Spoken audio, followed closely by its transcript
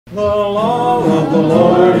The law of the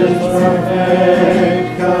Lord is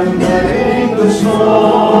perfect, converting the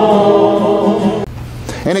soul.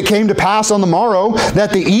 And it came to pass on the morrow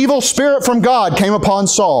that the evil spirit from God came upon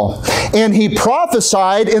Saul, and he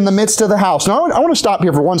prophesied in the midst of the house. Now, I want to stop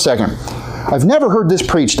here for 1 second. I've never heard this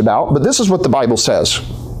preached about, but this is what the Bible says.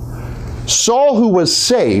 Saul, who was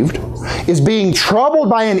saved, is being troubled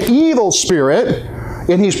by an evil spirit,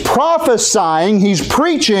 and he's prophesying, he's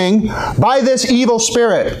preaching by this evil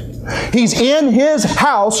spirit. He's in his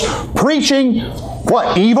house preaching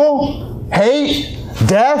what? Evil, hate,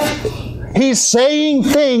 death. He's saying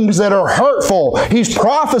things that are hurtful. He's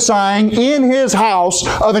prophesying in his house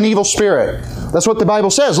of an evil spirit. That's what the Bible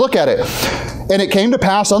says. Look at it. And it came to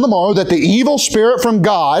pass on the morrow that the evil spirit from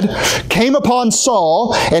God came upon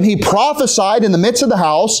Saul, and he prophesied in the midst of the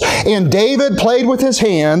house, and David played with his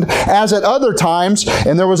hand as at other times,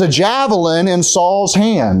 and there was a javelin in Saul's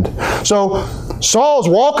hand. So Saul's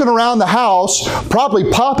walking around the house, probably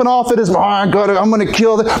popping off at his, I'm going to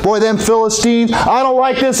kill them Philistines. I don't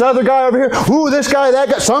like this other guy over here. Ooh, this guy, that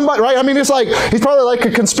guy, somebody, right? I mean, it's like, he's probably like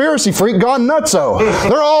a conspiracy freak gone nutso.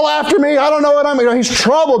 They're all after me. I don't know what I'm doing. He's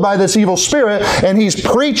troubled by this evil spirit, and he's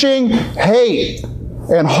preaching hate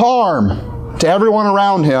and harm to everyone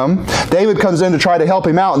around him. David comes in to try to help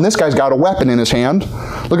him out, and this guy's got a weapon in his hand.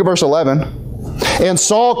 Look at verse 11. And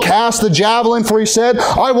Saul cast the javelin, for he said,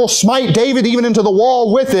 I will smite David even into the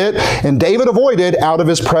wall with it. And David avoided out of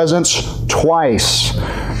his presence twice.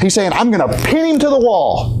 He's saying, I'm going to pin him to the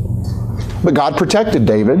wall. But God protected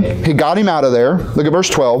David. He got him out of there. Look at verse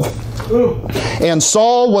 12. And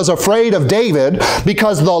Saul was afraid of David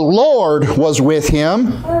because the Lord was with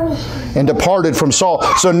him, and departed from Saul.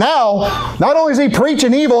 So now, not only is he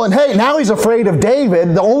preaching evil and hate, now he's afraid of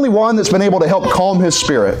David, the only one that's been able to help calm his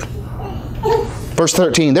spirit. Verse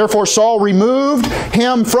 13, therefore Saul removed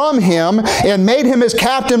him from him and made him his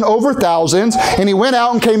captain over thousands, and he went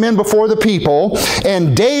out and came in before the people.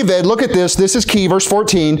 And David, look at this is key, verse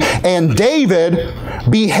 14, and David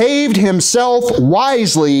behaved himself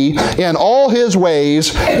wisely in all his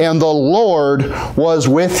ways, and the Lord was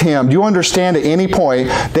with him. Do you understand at any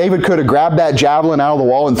point, David could have grabbed that javelin out of the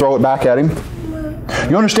wall and throw it back at him?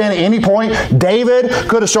 You understand at any point, David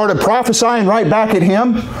could have started prophesying right back at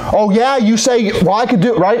him? Oh yeah, you say, well, I could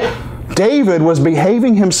do it, right? David was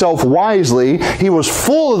behaving himself wisely. He was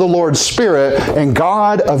full of the Lord's Spirit, and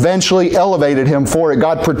God eventually elevated him for it.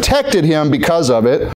 God protected him because of it.